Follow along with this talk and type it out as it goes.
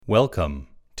Welcome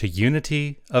to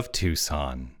Unity of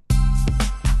Tucson.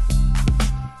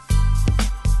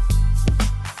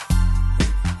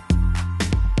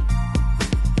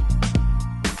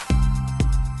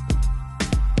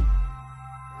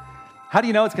 How do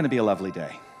you know it's going to be a lovely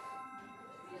day?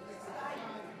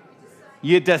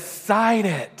 You decide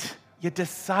it. You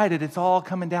decide it. It's all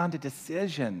coming down to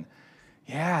decision.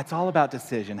 Yeah, it's all about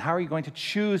decision. How are you going to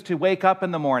choose to wake up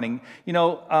in the morning? You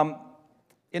know,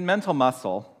 in Mental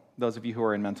Muscle, those of you who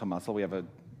are in Mental Muscle, we have a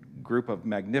group of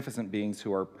magnificent beings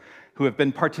who have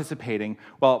been participating.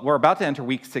 Well, we're about to enter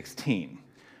week 16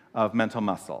 of Mental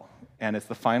Muscle. And it's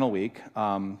the final week.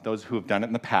 Those who have done it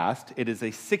in the past, it is a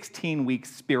 16-week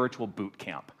spiritual boot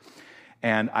camp.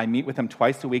 And I meet with them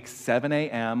twice a week, 7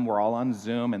 a.m. We're all on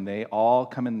Zoom, and they all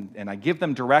come in, and I give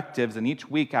them directives, and each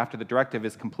week after the directive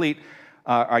is complete,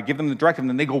 I give them the directive, and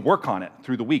then they go work on it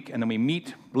through the week. And then we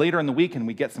meet later in the week, and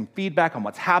we get some feedback on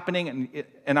what's happening,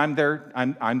 and I'm their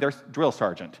drill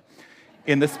sergeant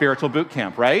in the spiritual boot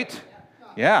camp, right?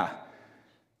 Yeah.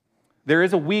 There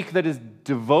is a week that is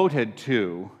devoted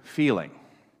to feeling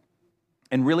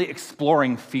and really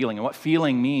exploring feeling and what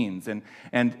feeling means.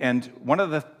 And one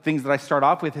of the things that I start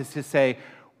off with is to say,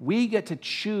 we get to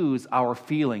choose our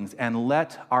feelings and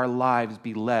let our lives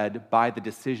be led by the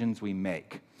decisions we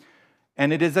make.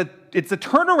 And it's a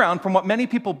turnaround from what many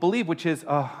people believe, which is,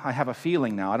 oh, I have a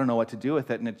feeling now. I don't know what to do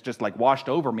with it, and it's just like washed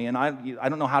over me, and I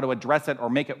don't know how to address it or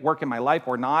make it work in my life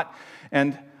or not.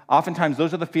 And oftentimes,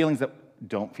 those are the feelings that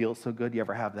don't feel so good. You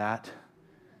ever have that?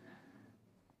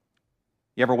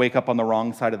 You ever wake up on the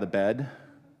wrong side of the bed?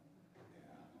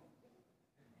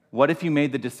 What if you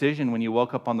made the decision when you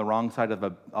woke up on the wrong side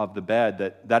of the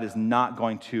bed that is not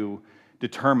going to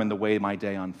determine the way my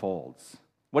day unfolds?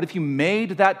 What if you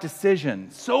made that decision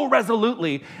so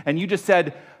resolutely and you just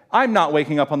said, I'm not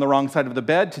waking up on the wrong side of the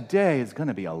bed. Today is going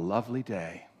to be a lovely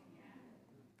day.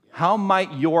 How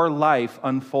might your life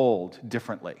unfold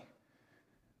differently?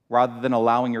 Rather than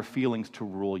allowing your feelings to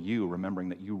rule you, remembering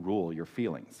that you rule your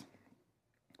feelings.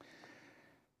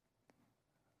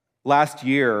 This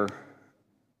year,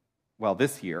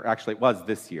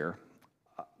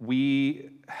 we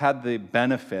had the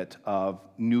benefit of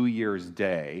New Year's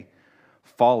Day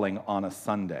falling on a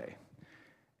Sunday.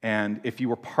 And if you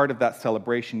were part of that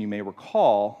celebration, you may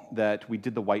recall that we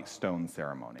did the white stone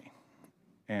ceremony.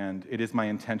 And it is my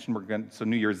intention, so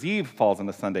New Year's Eve falls on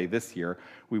a Sunday this year.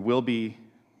 We will be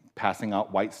passing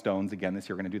out white stones again this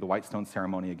year. We're going to do the white stone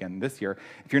ceremony again this year.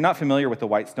 If you're not familiar with the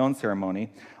white stone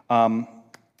ceremony,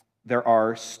 there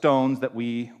are stones that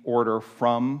we order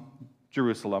from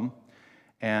Jerusalem,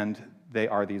 and they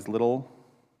are these little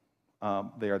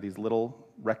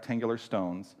rectangular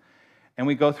stones. And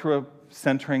we go through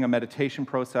centering a meditation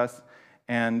process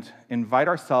and invite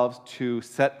ourselves to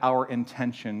set our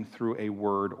intention through a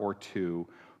word or two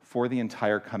for the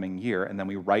entire coming year, and then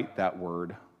we write that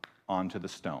word onto the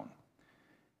stone.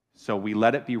 So we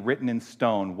let it be written in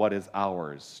stone what is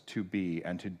ours to be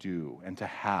and to do and to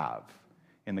have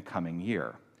in the coming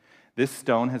year. This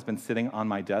stone has been sitting on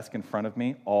my desk in front of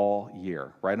me all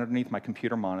year, right underneath my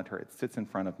computer monitor. It sits in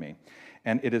front of me.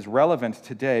 And it is relevant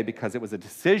today because it was a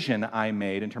decision I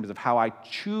made in terms of how I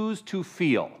choose to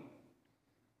feel.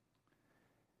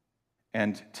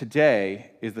 And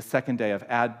today is the second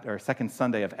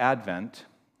Sunday of Advent,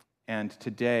 and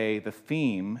today the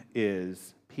theme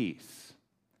is peace.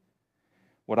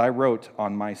 What I wrote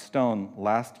on my stone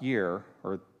last year,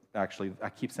 or actually I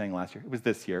keep saying last year, it was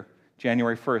this year,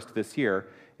 January 1st this year,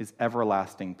 is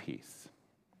everlasting peace.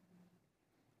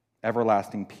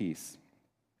 Everlasting peace.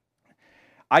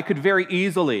 I could very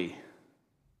easily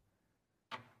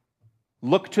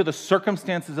look to the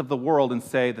circumstances of the world and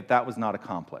say that was not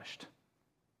accomplished.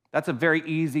 That's a very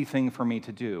easy thing for me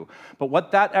to do. But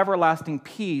what that everlasting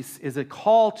peace is a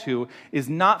call to is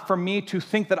not for me to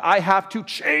think that I have to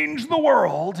change the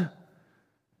world,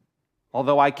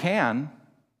 although I can,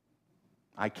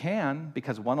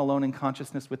 because one alone in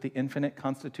consciousness with the infinite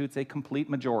constitutes a complete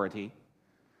majority.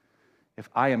 If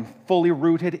I am fully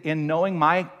rooted in knowing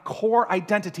my core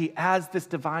identity as this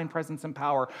divine presence and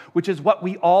power, which is what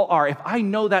we all are, if I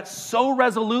know that so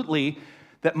resolutely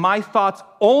that my thoughts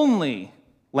only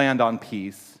land on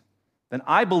peace, then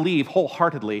I believe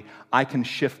wholeheartedly I can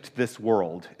shift this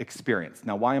world experience.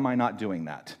 Now, why am I not doing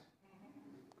that?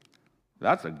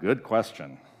 That's a good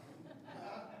question.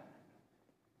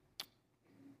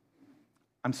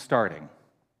 I'm starting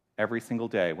every single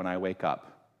day when I wake up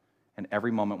And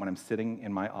every moment when I'm sitting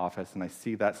in my office and I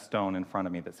see that stone in front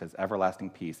of me that says everlasting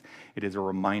peace, it is a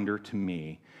reminder to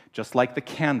me, just like the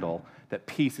candle, that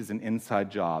peace is an inside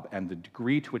job, and the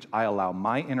degree to which I allow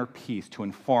my inner peace to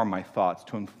inform my thoughts,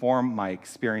 to inform my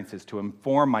experiences, to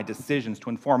inform my decisions, to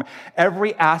inform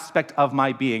every aspect of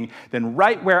my being, then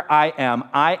right where I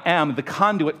am the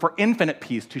conduit for infinite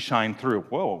peace to shine through.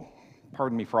 Whoa,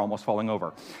 pardon me for almost falling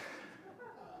over.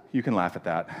 You can laugh at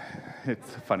that.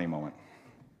 It's a funny moment.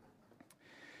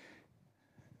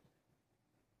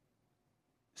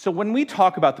 So when we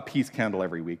talk about the peace candle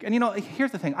every week, and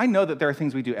here's the thing, I know that there are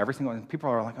things we do every single, and people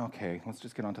are like, okay, let's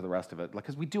just get on to the rest of it,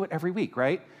 because we do it every week,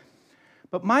 right?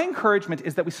 But my encouragement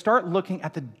is that we start looking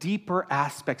at the deeper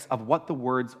aspects of what the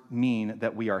words mean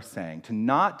that we are saying, to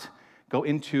not go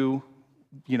into,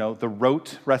 the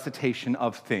rote recitation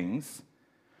of things,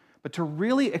 but to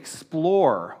really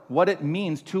explore what it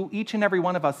means to each and every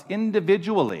one of us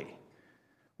individually.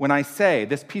 When I say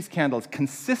this peace candle is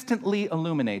consistently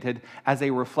illuminated as a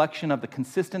reflection of the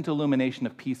consistent illumination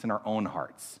of peace in our own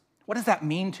hearts. What does that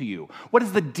mean to you? What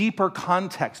is the deeper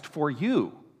context for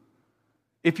you?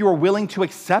 If you are willing to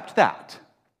accept that,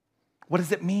 what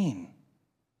does it mean?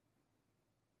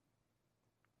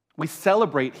 We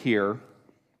celebrate here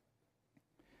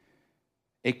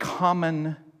a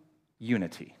common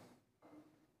unity.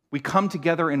 We come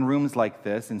together in rooms like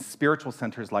this, in spiritual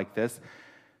centers like this,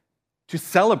 to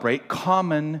celebrate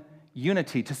common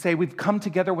unity, to say we've come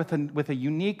together with a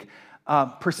unique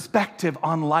perspective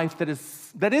on life that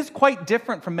is quite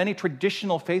different from many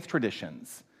traditional faith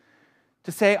traditions.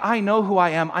 To say, I know who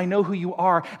I am, I know who you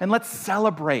are, and let's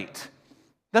celebrate.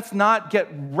 Let's not get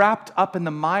wrapped up in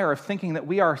the mire of thinking that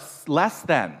we are less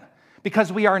than, because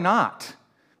we are not.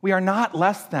 We are not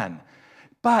less than.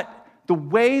 But the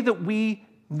way that we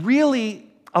really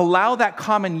allow that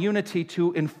common unity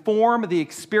to inform the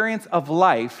experience of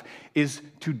life is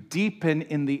to deepen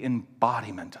in the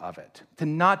embodiment of it, to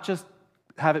not just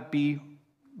have it be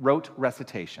rote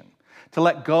recitation, to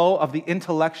let go of the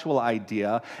intellectual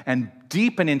idea and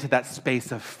deepen into that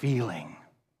space of feeling,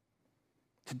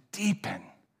 to deepen.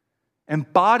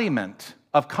 Embodiment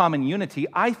of common unity.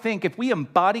 I think if we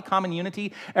embody common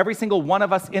unity, every single one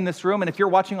of us in this room, and if you're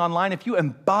watching online, if you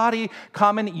embody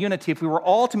common unity, if we were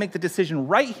all to make the decision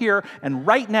right here and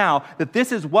right now that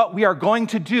this is what we are going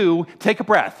to do, take a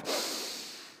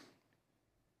breath.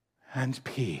 And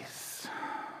peace.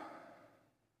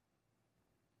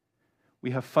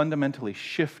 We have fundamentally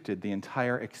shifted the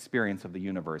entire experience of the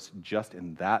universe just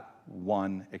in that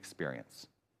one experience.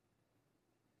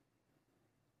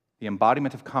 The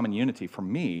embodiment of common unity, for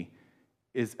me,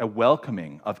 is a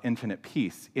welcoming of infinite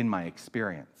peace in my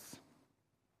experience.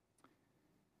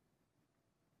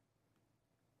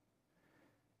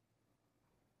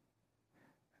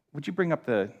 Would you bring up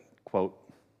the quote?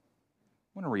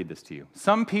 I want to read this to you.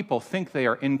 Some people think they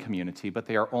are in community, but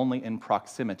they are only in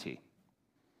proximity.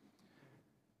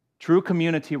 True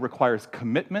community requires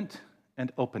commitment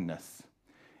and openness.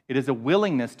 It is a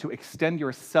willingness to extend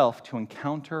yourself to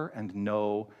encounter and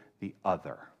know the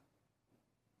other.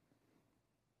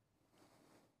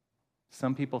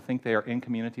 Some people think they are in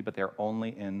community, but they are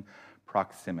only in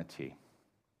proximity.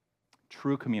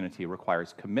 True community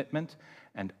requires commitment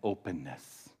and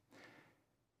openness.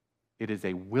 It is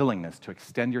a willingness to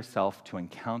extend yourself to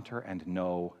encounter and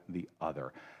know the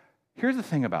other. Here's the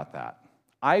thing about that.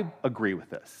 I agree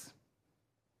with this.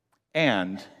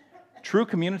 And true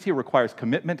community requires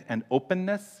commitment and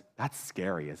openness. That's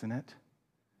scary, isn't it?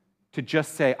 To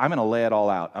just say, I'm going to lay it all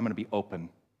out. I'm going to be open.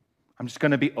 I'm just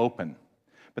going to be open.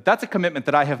 But that's a commitment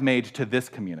that I have made to this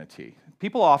community.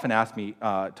 People often ask me,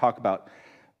 talk about,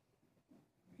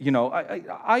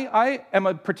 I am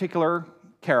a particular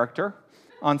character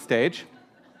on stage.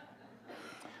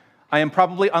 I am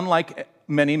probably unlike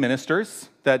many ministers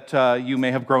that you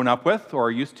may have grown up with or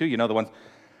are used to, the ones.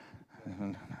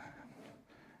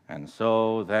 And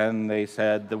so then they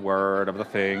said the word of the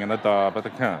thing and the dub of the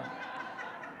kind.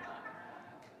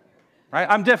 Right?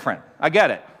 I'm different. I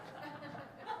get it.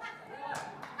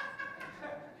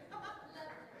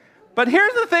 But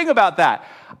here's the thing about that.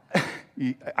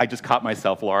 I just caught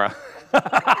myself, Laura.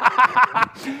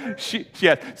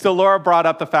 Yes. So Laura brought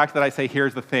up the fact that I say,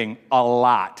 here's the thing, a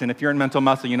lot. And if you're in mental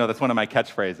muscle, you know that's one of my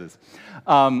catchphrases.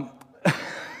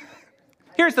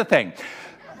 Here's the thing.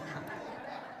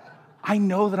 I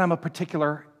know that I'm a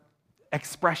particular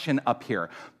expression up here.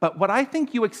 But what I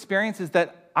think you experience is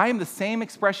that I am the same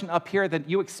expression up here that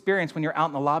you experience when you're out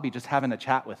in the lobby just having a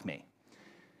chat with me.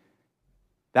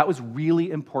 That was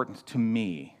really important to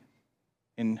me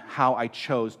in how I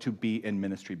chose to be in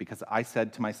ministry, because I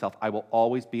said to myself, I will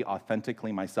always be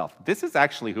authentically myself. This is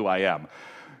actually who I am.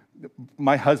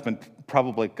 My husband,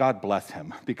 probably, God bless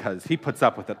him, because he puts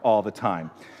up with it all the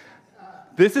time.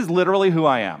 This is literally who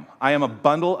I am. I am a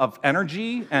bundle of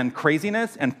energy and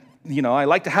craziness, and I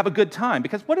like to have a good time,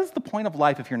 because what is the point of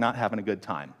life if you're not having a good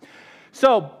time?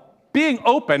 So being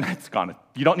open, it's gone.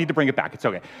 You don't need to bring it back. It's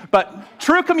okay. But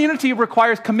true community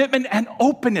requires commitment and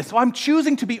openness. So I'm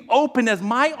choosing to be open as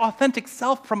my authentic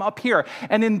self from up here.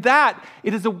 And in that,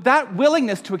 it is that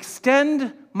willingness to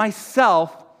extend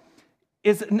myself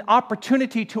is an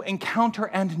opportunity to encounter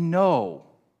and know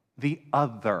the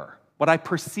other, what I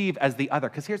perceive as the other.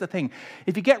 Because here's the thing,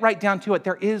 if you get right down to it,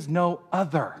 there is no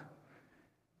other.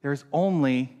 There's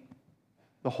only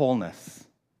the wholeness.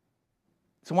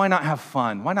 So why not have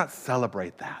fun? Why not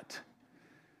celebrate that?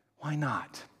 Why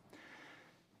not?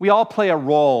 We all play a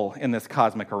role in this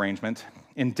cosmic arrangement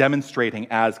in demonstrating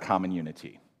as common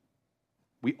unity.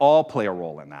 We all play a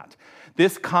role in that.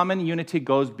 This common unity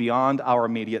goes beyond our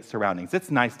immediate surroundings.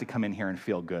 It's nice to come in here and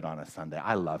feel good on a Sunday.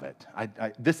 I love it.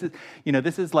 This is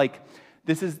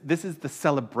the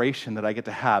celebration that I get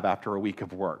to have after a week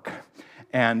of work.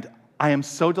 And I am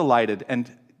so delighted.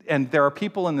 And there are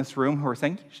people in this room who are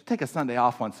saying, you should take a Sunday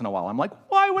off once in a while. I'm like,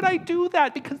 why would I do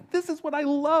that? Because this is what I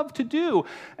love to do.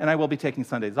 And I will be taking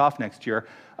Sundays off next year,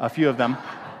 a few of them.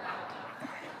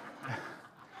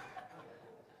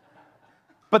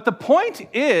 But the point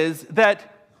is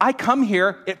that I come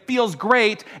here, it feels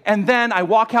great, and then I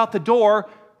walk out the door.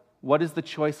 What is the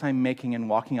choice I'm making in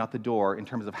walking out the door in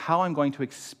terms of how I'm going to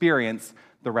experience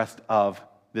the rest of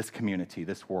this community,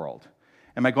 this world?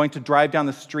 Am I going to drive down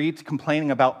the street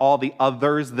complaining about all the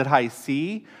others that I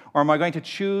see? Or am I going to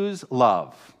choose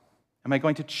love? Am I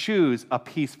going to choose a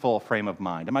peaceful frame of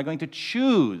mind? Am I going to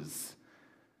choose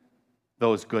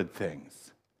those good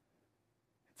things?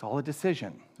 It's all a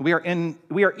decision. We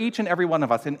are each and every one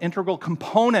of us an integral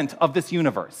component of this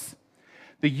universe.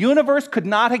 The universe could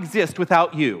not exist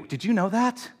without you. Did you know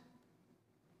that?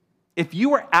 If you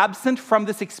were absent from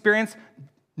this experience,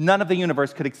 none of the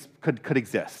universe could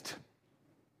exist.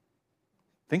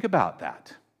 Think about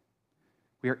that.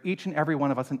 We are each and every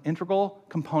one of us an integral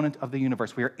component of the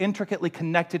universe. We are intricately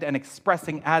connected and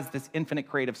expressing as this infinite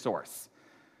creative source.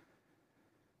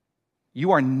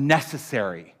 You are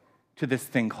necessary to this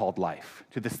thing called life,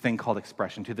 to this thing called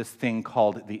expression, to this thing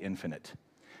called the infinite.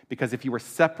 Because if you were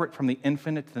separate from the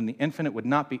infinite, then the infinite would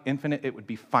not be infinite, it would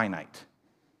be finite.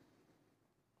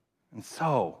 And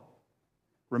so,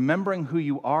 remembering who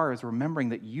you are is remembering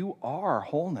that you are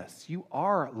wholeness, you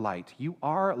are light, you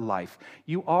are life,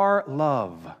 you are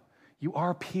love, you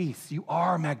are peace, you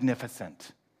are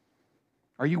magnificent.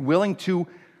 Are you willing to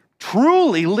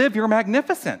truly live your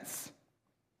magnificence?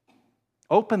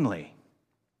 Openly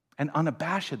and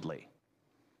unabashedly.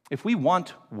 If we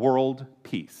want world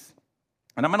peace,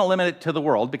 and I'm going to limit it to the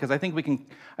world because I think we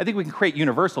can create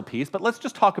universal peace, but let's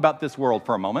just talk about this world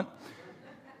for a moment.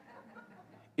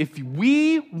 If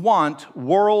we want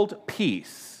world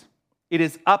peace, it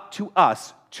is up to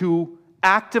us to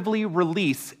actively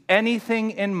release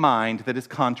anything in mind that is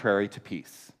contrary to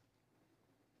peace.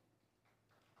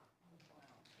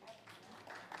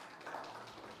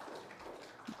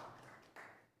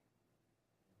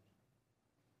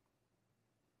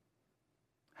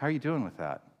 How are you doing with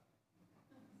that?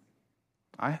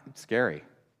 It's scary.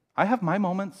 I have my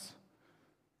moments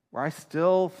where I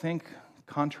still think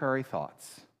contrary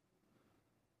thoughts.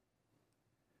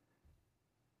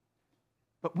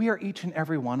 But we are each and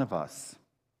every one of us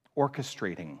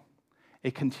orchestrating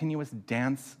a continuous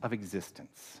dance of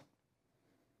existence.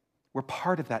 We're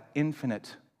part of that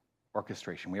infinite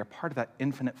orchestration. We are part of that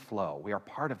infinite flow. We are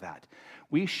part of that.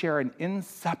 We share an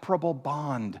inseparable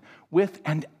bond with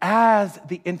and as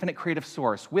the infinite creative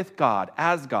source, with God,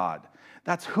 as God.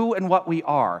 That's who and what we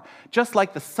are. Just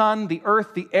like the sun, the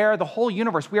earth, the air, the whole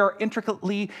universe, we are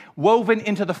intricately woven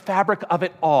into the fabric of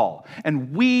it all.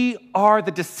 And we are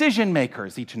the decision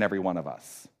makers, each and every one of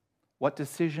us. What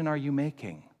decision are you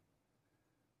making?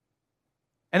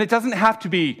 And it doesn't have to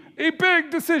be a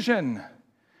big decision.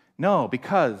 No,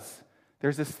 because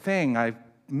there's this thing, I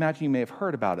imagine you may have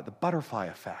heard about it, the butterfly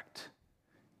effect.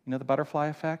 You know the butterfly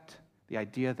effect? The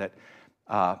idea that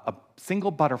a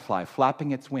single butterfly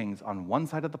flapping its wings on one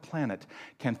side of the planet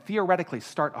can theoretically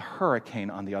start a hurricane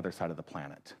on the other side of the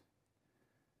planet.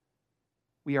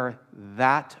 We are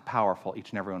that powerful,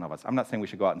 each and every one of us. I'm not saying we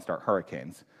should go out and start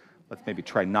hurricanes. Let's maybe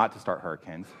try not to start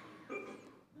hurricanes.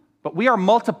 But we are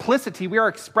multiplicity. We are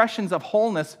expressions of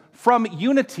wholeness from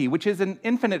unity, which is an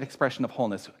infinite expression of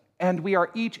wholeness. And we are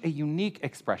each a unique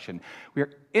expression. We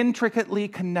are intricately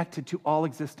connected to all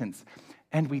existence.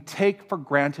 And we take for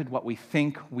granted what we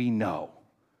think we know.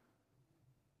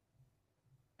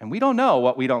 And we don't know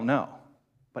what we don't know.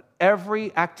 But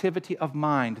every activity of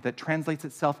mind that translates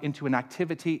itself into an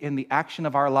activity in the action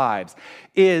of our lives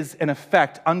is an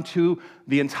effect unto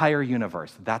the entire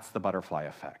universe. That's the butterfly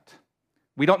effect.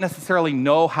 We don't necessarily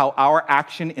know how our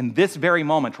action in this very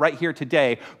moment, right here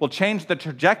today, will change the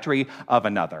trajectory of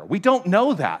another. We don't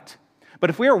know that. But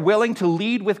if we are willing to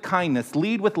lead with kindness,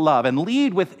 lead with love, and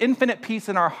lead with infinite peace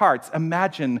in our hearts,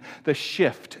 imagine the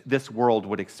shift this world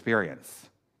would experience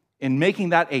in making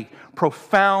that a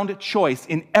profound choice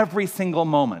in every single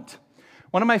moment.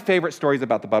 One of my favorite stories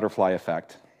about the butterfly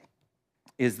effect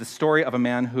is the story of a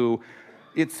man who,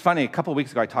 it's funny, a couple of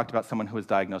weeks ago I talked about someone who was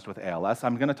diagnosed with ALS.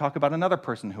 I'm going to talk about another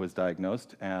person who was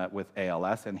diagnosed with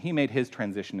ALS, and he made his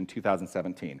transition in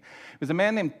 2017. It was a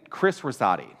man named Chris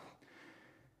Rosati.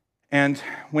 And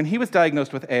when he was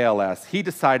diagnosed with ALS, he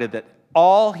decided that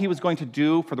all he was going to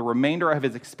do for the remainder of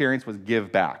his experience was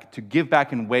to give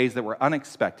back in ways that were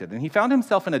unexpected. And he found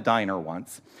himself in a diner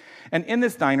once. And in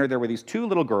this diner, there were these two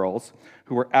little girls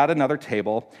who were at another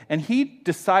table. And he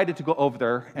decided to go over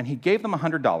there, and he gave them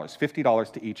 $100,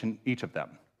 $50 to each of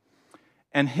them.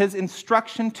 And his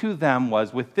instruction to them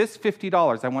was, with this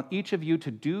 $50, I want each of you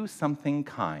to do something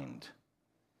kind.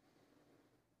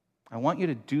 I want you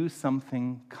to do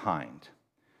something kind.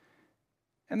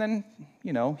 And then,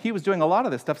 he was doing a lot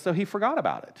of this stuff, so he forgot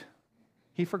about it.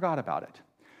 He forgot about it.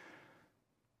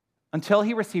 Until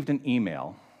he received an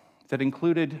email that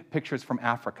included pictures from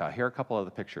Africa. Here are a couple of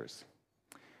the pictures.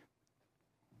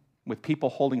 With people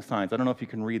holding signs. I don't know if you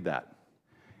can read that.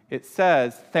 It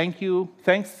says,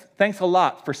 thanks a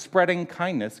lot for spreading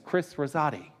kindness, Chris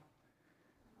Rosati.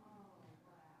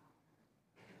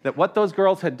 That what those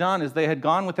girls had done is they had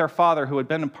gone with their father, who had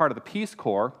been a part of the Peace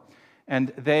Corps, and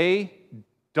they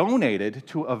donated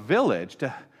to a village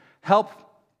to help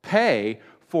pay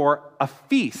for a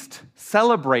feast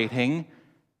celebrating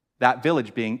that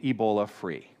village being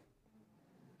Ebola-free.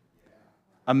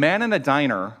 A man in a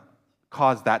diner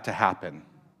caused that to happen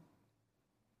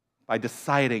by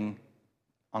deciding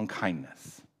on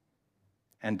kindness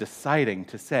and deciding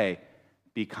to say,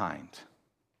 be kind.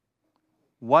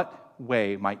 What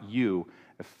way might you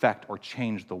affect or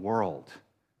change the world?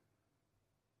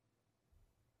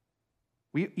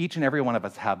 Each and every one of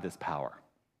us have this power.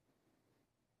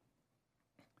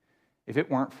 If it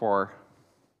weren't for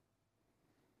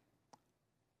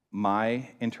my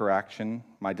interaction,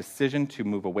 my decision to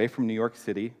move away from New York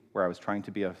City, where I was trying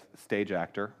to be a stage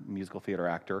actor, musical theater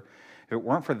actor, if it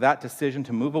weren't for that decision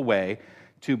to move away,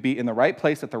 to be in the right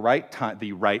place at the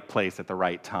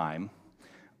right time,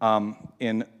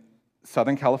 in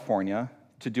Southern California,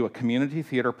 to do a community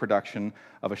theater production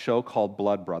of a show called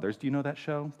Blood Brothers. Do you know that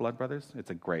show, Blood Brothers? It's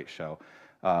a great show.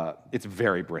 It's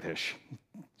very British.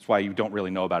 That's why you don't really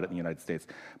know about it in the United States.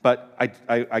 But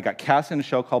I got cast in a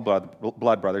show called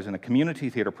Blood Brothers in a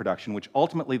community theater production, which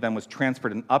ultimately then was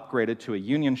transferred and upgraded to a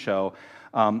union show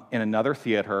in another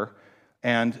theater.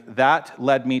 And that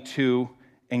led me to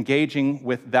engaging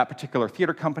with that particular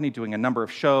theater company, doing a number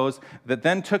of shows, that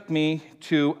then took me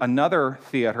to another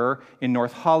theater in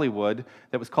North Hollywood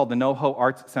that was called the NoHo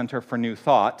Arts Center for New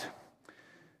Thought,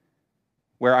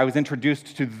 where I was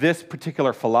introduced to this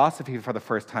particular philosophy for the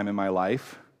first time in my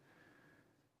life,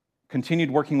 continued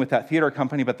working with that theater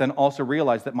company, but then also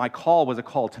realized that my call was a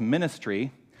call to ministry,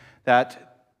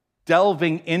 that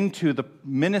delving into the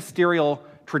ministerial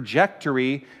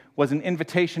trajectory was an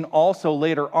invitation also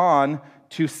later on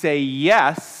to say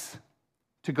yes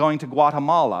to going to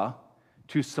Guatemala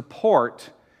to support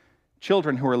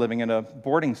children who are living in a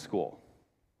boarding school,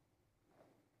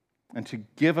 and to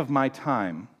give of my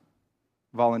time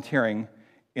volunteering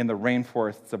in the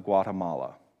rainforests of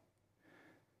Guatemala.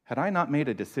 Had I not made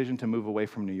a decision to move away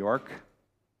from New York,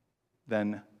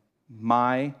 then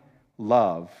my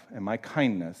love and my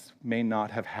kindness may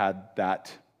not have had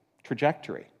that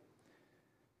trajectory.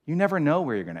 You never know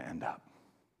where you're going to end up.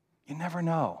 You never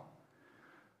know.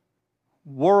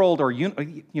 World or,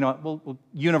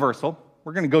 universal.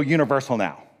 We're going to go universal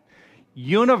now.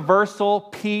 Universal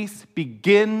peace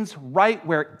begins right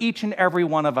where each and every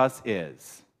one of us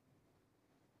is.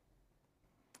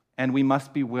 And we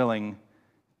must be willing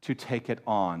to take it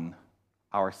on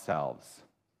ourselves.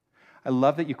 I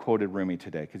love that you quoted Rumi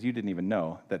today, because you didn't even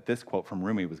know that this quote from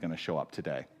Rumi was going to show up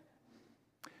today.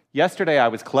 Yesterday I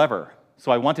was clever,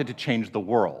 so I wanted to change the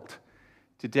world.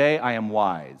 Today I am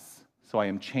wise, so I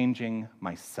am changing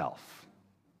myself.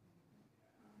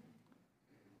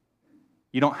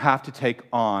 You don't have to take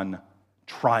on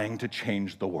trying to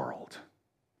change the world.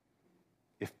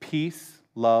 If peace,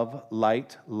 love,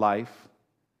 light, life,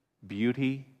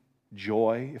 beauty,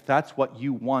 joy, if that's what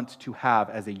you want to have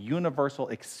as a universal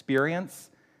experience,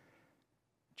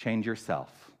 change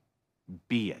yourself.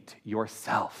 Be it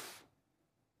yourself.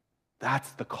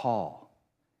 That's the call.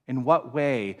 In what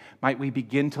way might we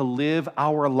begin to live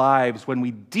our lives when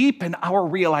we deepen our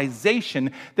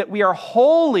realization that we are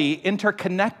wholly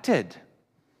interconnected,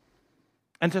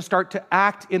 and to start to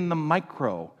act in the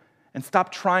micro and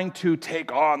stop trying to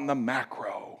take on the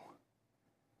macro?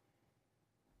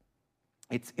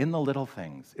 It's in the little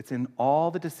things. It's in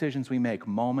all the decisions we make,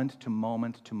 moment to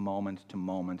moment to moment to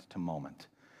moment to moment.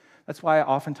 That's why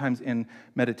oftentimes in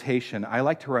meditation, I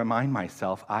like to remind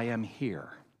myself, I am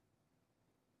here.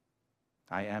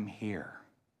 I am here.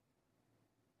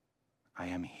 I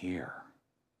am here.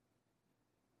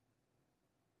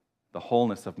 The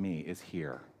wholeness of me is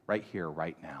here,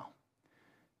 right now.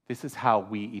 This is how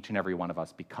we, each and every one of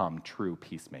us, become true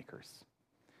peacemakers.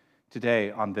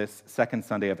 Today, on this second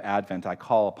Sunday of Advent, I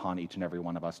call upon each and every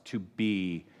one of us to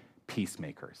be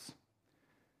peacemakers.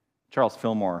 Charles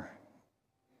Fillmore,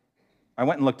 I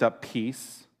went and looked up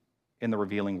peace in the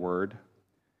Revealing Word,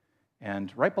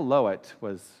 and right below it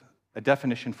was a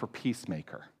definition for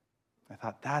peacemaker. I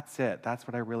thought, that's it. That's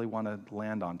what I really want to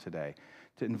land on today,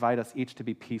 to invite us each to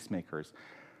be peacemakers.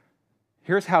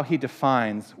 Here's how he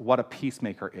defines what a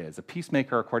peacemaker is. A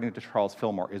peacemaker, according to Charles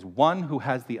Fillmore, is one who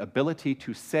has the ability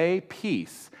to say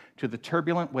peace to the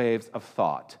turbulent waves of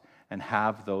thought and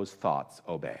have those thoughts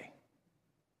obey.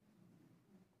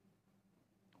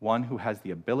 One who has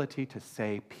the ability to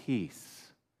say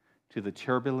peace to the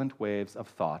turbulent waves of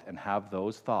thought and have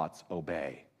those thoughts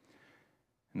obey.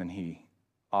 And then he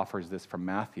offers this from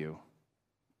Matthew.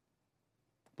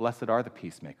 Blessed are the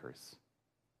peacemakers,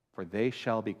 for they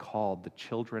shall be called the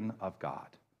children of God.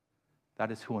 That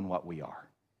is who and what we are.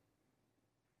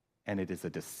 And it is a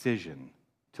decision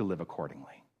to live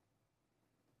accordingly.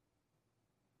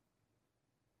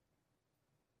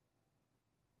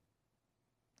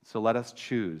 So let us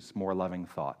choose more loving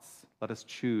thoughts. Let us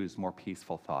choose more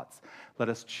peaceful thoughts. Let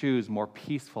us choose more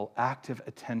peaceful, active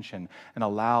attention and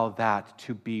allow that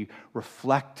to be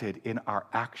reflected in our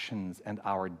actions and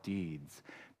our deeds.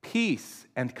 Peace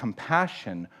and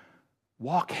compassion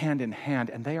walk hand in hand,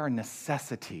 and they are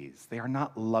necessities. They are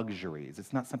not luxuries.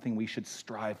 It's not something we should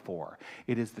strive for.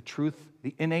 It is the truth,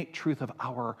 the innate truth of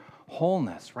our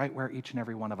wholeness, right where each and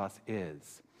every one of us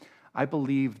is. I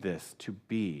believe this to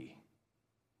be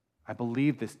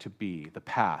the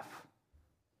path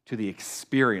to the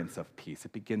experience of peace.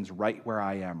 It begins right where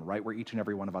I am, right where each and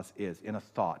every one of us is, in a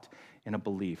thought, in a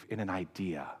belief, in an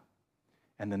idea,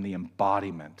 and then the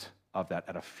embodiment of that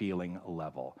at a feeling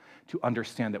level, to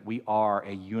understand that we are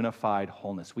a unified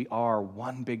wholeness. We are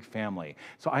one big family.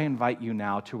 So I invite you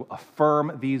now to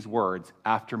affirm these words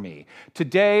after me.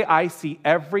 Today, I see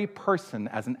every person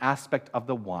as an aspect of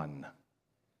the one.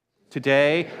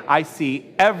 Today, I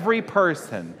see every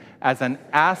person as an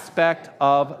aspect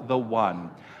of the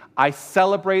one. I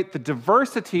celebrate the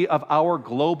diversity of our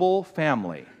global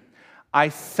family. I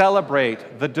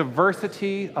celebrate the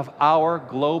diversity of our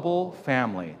global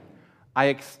family. I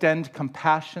extend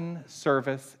compassion,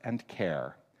 service, and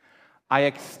care. I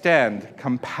extend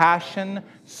compassion,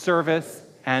 service,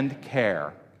 and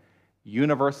care.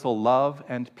 Universal love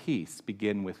and peace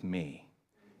begin with me.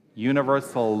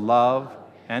 Universal love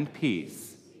and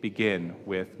peace begin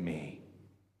with me.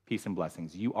 Peace and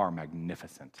blessings. You are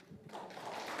magnificent.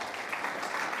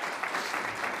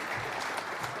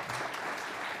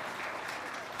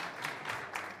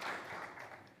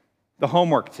 The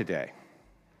homework today,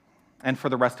 and for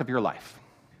the rest of your life.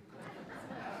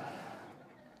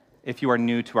 If you are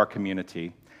new to our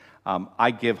community,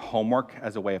 I give homework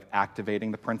as a way of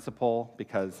activating the principle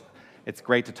because it's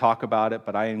great to talk about it,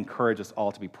 but I encourage us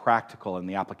all to be practical in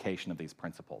the application of these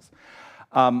principles.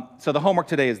 So the homework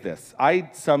today is this.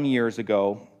 Some years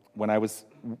ago, when I was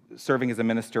serving as a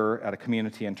minister at a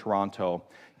community in Toronto,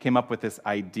 came up with this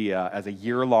idea as a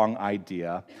year-long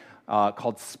idea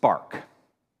called SPARK.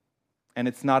 And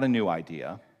it's not a new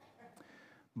idea,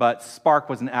 but SPARK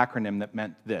was an acronym that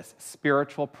meant this: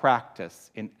 spiritual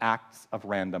practice in acts of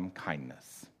random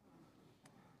kindness.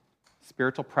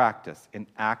 Spiritual practice in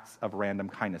acts of random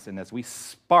kindness. And as we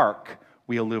spark,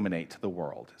 we illuminate the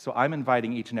world. So I'm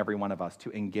inviting each and every one of us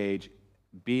to engage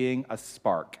being a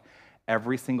spark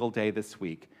every single day this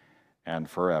week and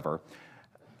forever.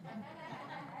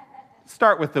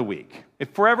 Start with the week.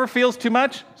 If forever feels too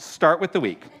much, start with the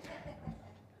week.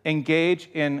 Engage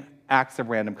in acts of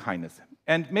random kindness.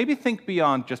 And maybe think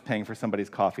beyond just paying for somebody's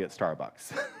coffee at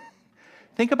Starbucks.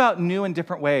 Think about new and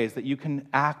different ways that you can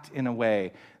act in a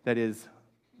way that is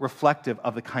reflective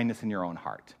of the kindness in your own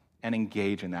heart, and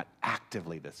engage in that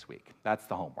actively this week. That's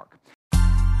the homework.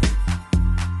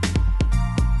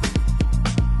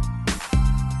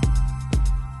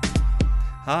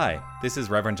 Hi, this is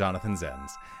Reverend Jonathan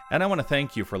Zenz, and I want to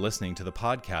thank you for listening to the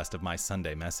podcast of my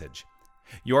Sunday message.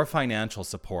 Your financial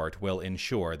support will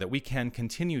ensure that we can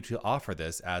continue to offer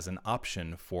this as an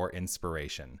option for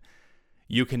inspiration.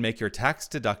 You can make your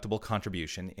tax-deductible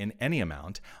contribution in any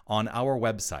amount on our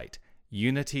website,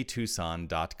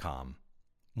 unitytucson.com.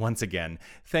 Once again,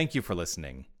 thank you for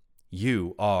listening.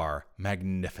 You are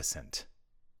magnificent.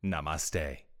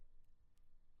 Namaste.